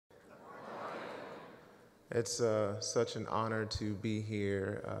It's such an honor to be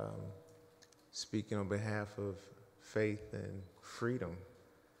here speaking on behalf of faith and freedom.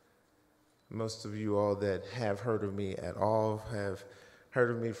 Most of you all that have heard of me at all have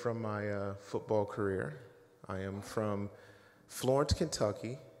heard of me from my football career. I am from Florence,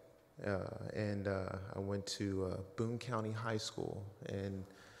 Kentucky, and I went to Boone County High School. And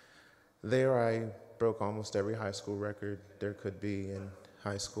there I broke almost every high school record there could be in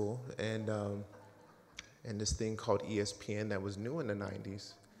high school. And this thing called ESPN that was new in the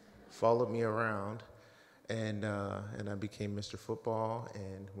 90s followed me around, and I became Mr. Football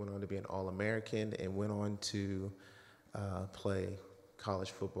and went on to be an All-American and went on to play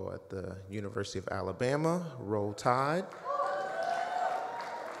college football at the University of Alabama. Roll Tide.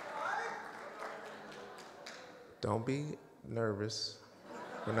 Don't be nervous.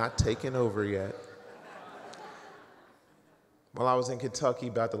 We're not taking over yet. While I was in Kentucky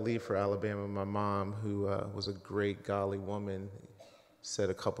about to leave for Alabama, my mom, who was a great golly woman, said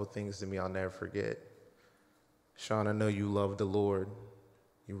a couple things to me I'll never forget. Shaun, I know you love the Lord.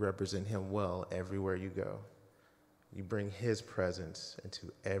 You represent him well everywhere you go. You bring his presence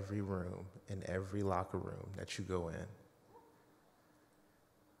into every room and every locker room that you go in.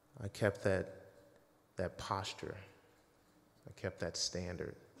 I kept that posture. I kept that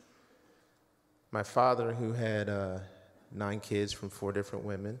standard. My father, who had 9 kids from 4 different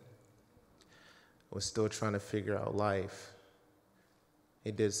women, was still trying to figure out life.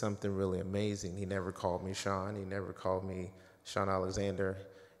 He did something really amazing. He never called me Shaun. He never called me Shaun Alexander.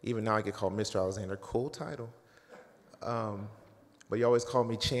 Even now I get called Mr. Alexander. Cool title. But he always called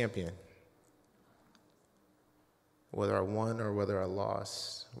me champion. Whether I won or whether I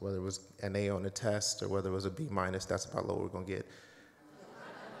lost, whether it was an A on the test or whether it was a B-, that's about low we're going to get.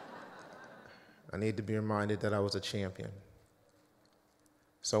 I need to be reminded that I was a champion.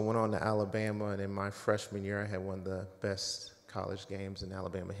 So I went on to Alabama, and in my freshman year, I had one of the best college games in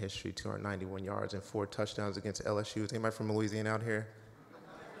Alabama history, 291 yards and 4 touchdowns against LSU. Is anybody from Louisiana out here?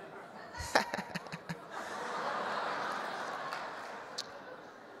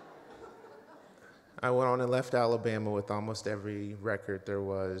 I went on and left Alabama with almost every record there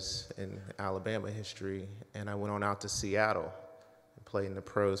was in Alabama history, and I went on out to Seattle and played in the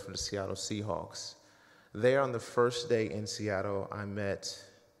pros for the Seattle Seahawks. There on the first day in Seattle, I met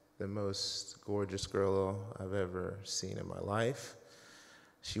the most gorgeous girl I've ever seen in my life.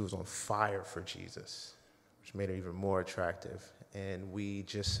 She was on fire for Jesus, which made her even more attractive. And we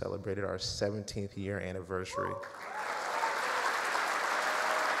just celebrated our 17th year anniversary.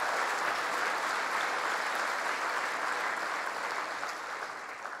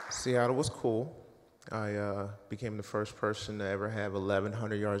 Seattle was cool. I became the first person to ever have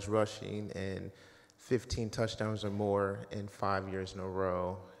 1,100 yards rushing and 15 touchdowns or more in 5 years in a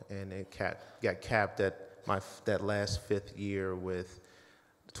row. And it got capped at that last 5th year with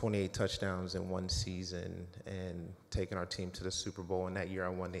 28 touchdowns in one season and taking our team to the Super Bowl. And that year I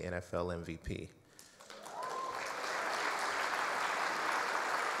won the NFL MVP.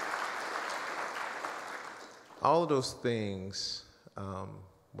 All of those things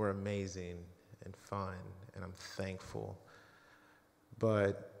were amazing and fun, and I'm thankful.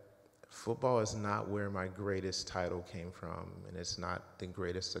 But football is not where my greatest title came from, and it's not the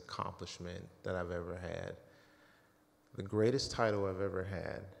greatest accomplishment that I've ever had. The greatest title I've ever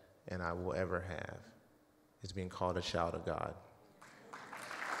had, and I will ever have, is being called a child of God.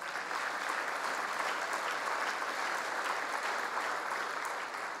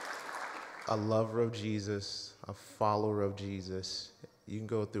 A lover of Jesus, a follower of Jesus. You can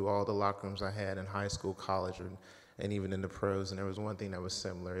go through all the locker rooms I had in high school, college, and even in the pros, and there was one thing that was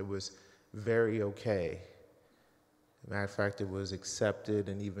similar. It was very okay. Matter of fact, it was accepted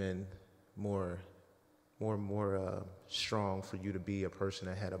and even more strong for you to be a person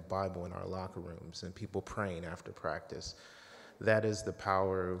that had a Bible in our locker rooms and people praying after practice. That is the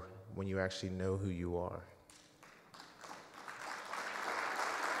power when you actually know who you are.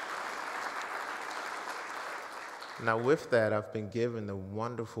 Now with that, I've been given the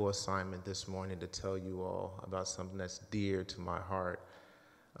wonderful assignment this morning to tell you all about something that's dear to my heart.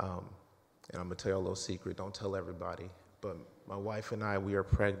 And I'm gonna tell you a little secret, don't tell everybody, but my wife and I, we are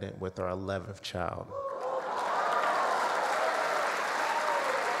pregnant with our 11th child.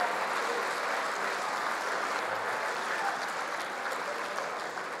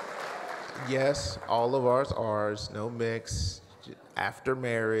 Yes, all of ours, no mix, after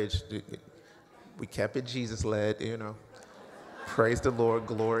marriage. We kept it Jesus-led, you know. Praise the Lord,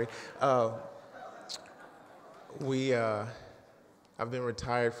 glory. I've been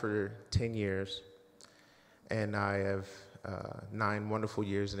retired for 10 years, and I have 9 wonderful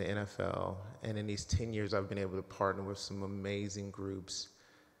years in the NFL, and in these 10 years, I've been able to partner with some amazing groups,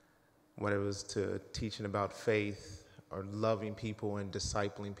 whether it was to teaching about faith or loving people and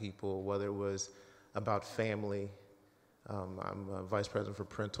discipling people, whether it was about family. I'm a vice president for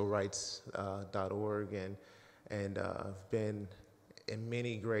parentalrights.org, and I've been in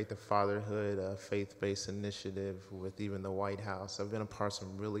many great, the fatherhood faith-based initiative with even the White House. I've been a part of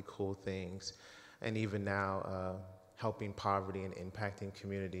some really cool things, and even now helping poverty and impacting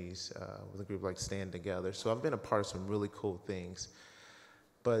communities with a group like Stand Together. So I've been a part of some really cool things.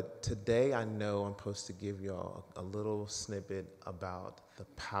 But today I know I'm supposed to give y'all a little snippet about the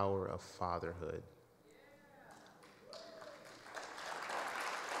power of fatherhood.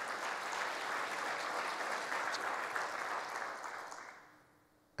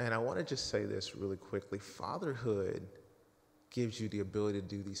 And I want to just say this really quickly. Fatherhood gives you the ability to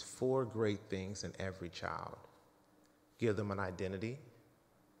do these 4 great things in every child. Give them an identity,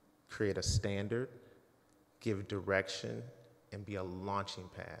 create a standard, give direction, and be a launching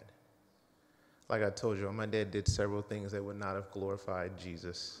pad. Like I told you, my dad did several things that would not have glorified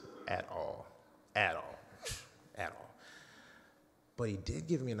Jesus at all. At all. At all. But he did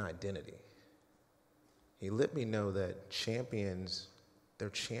give me an identity. He let me know that champions, they're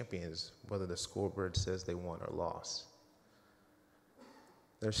champions whether the scoreboard says they won or lost.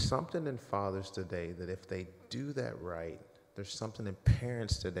 There's something in fathers today that if they do that right, there's something in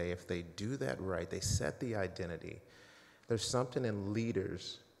parents today, if they do that right, they set the identity. There's something in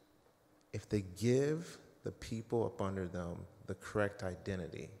leaders, if they give the people up under them the correct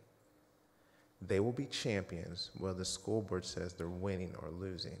identity, they will be champions whether the scoreboard says they're winning or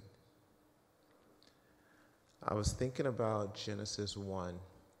losing. I was thinking about Genesis 1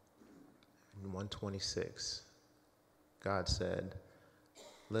 and 126. God said,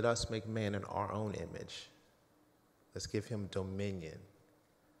 "Let us make man in our own image. Let's give him dominion.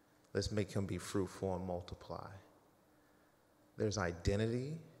 Let's make him be fruitful and multiply." There's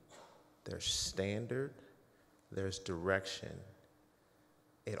identity, there's standard, there's direction.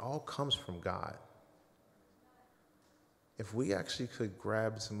 It all comes from God. If we actually could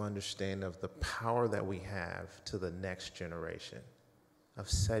grab some understanding of the power that we have to the next generation, of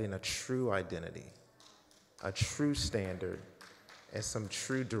setting a true identity, a true standard, and some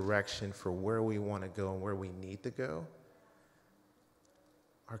true direction for where we want to go and where we need to go,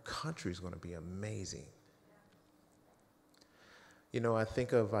 our country is going to be amazing. You know, I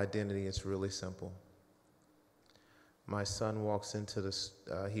think of identity, it's really simple. My son walks into this,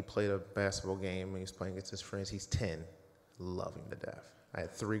 he played a basketball game, and he's playing against his friends. He's 10, love him to death. I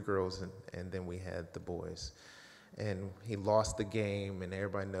had 3 girls, and then we had the boys. And he lost the game, and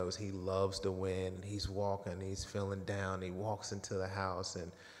everybody knows he loves to win. He's walking, he's feeling down. He walks into the house,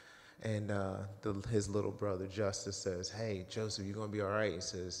 and his little brother, Justice, says, "Hey, Joseph, you gonna be all right?" He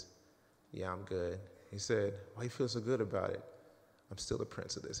says, "Yeah, I'm good." He said, "Why you feel so good about it?" "I'm still the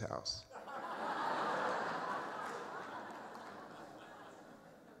prince of this house."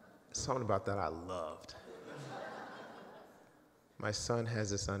 Something about that I loved. My son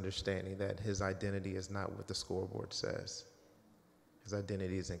has this understanding that his identity is not what the scoreboard says. His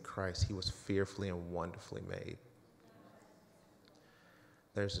identity is in Christ. He was fearfully and wonderfully made.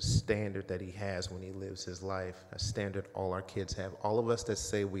 There's a standard that he has when he lives his life, a standard all our kids have. All of us that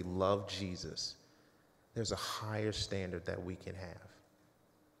say we love Jesus, there's a higher standard that we can have.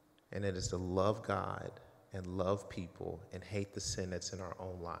 And it is to love God and love people and hate the sin that's in our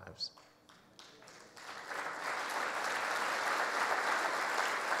own lives.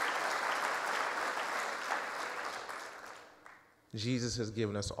 Jesus has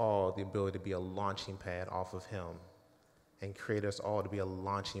given us all the ability to be a launching pad off of him and create us all to be a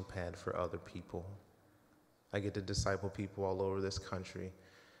launching pad for other people. I get to disciple people all over this country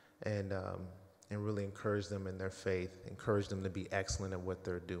and really encourage them in their faith, encourage them to be excellent at what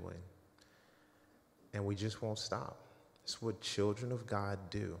they're doing. And we just won't stop. It's what children of God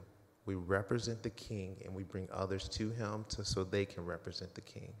do. We represent the King, and we bring others to him so they can represent the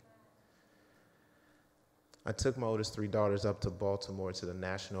King. I took my oldest 3 daughters up to Baltimore to the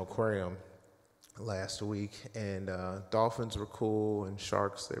National Aquarium last week, and dolphins were cool and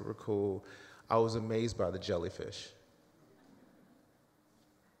sharks, they were cool. I was amazed by the jellyfish.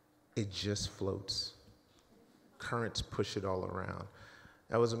 It just floats. Currents push it all around.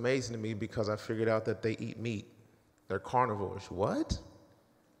 That was amazing to me because I figured out that they eat meat. They're carnivores. What?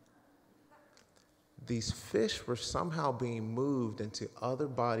 These fish were somehow being moved into other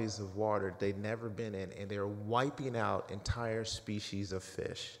bodies of water they'd never been in, and they're wiping out entire species of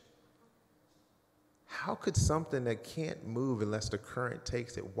fish. How could something that can't move unless the current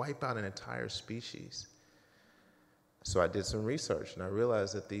takes it wipe out an entire species? So I did some research, and I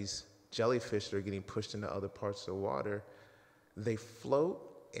realized that these jellyfish that are getting pushed into other parts of the water, they float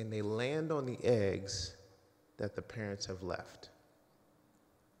and they land on the eggs that the parents have left.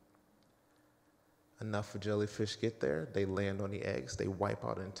 Enough of jellyfish get there, they land on the eggs, they wipe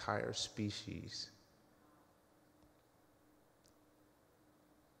out an entire species.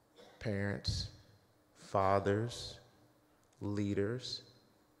 Parents, fathers, leaders,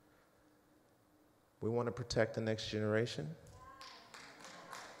 we want to protect the next generation.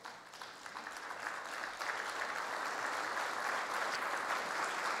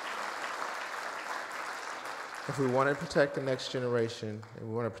 If we want to protect the next generation and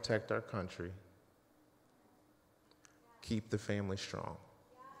we want to protect our country, keep the family strong.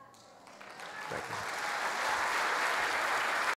 Thank you.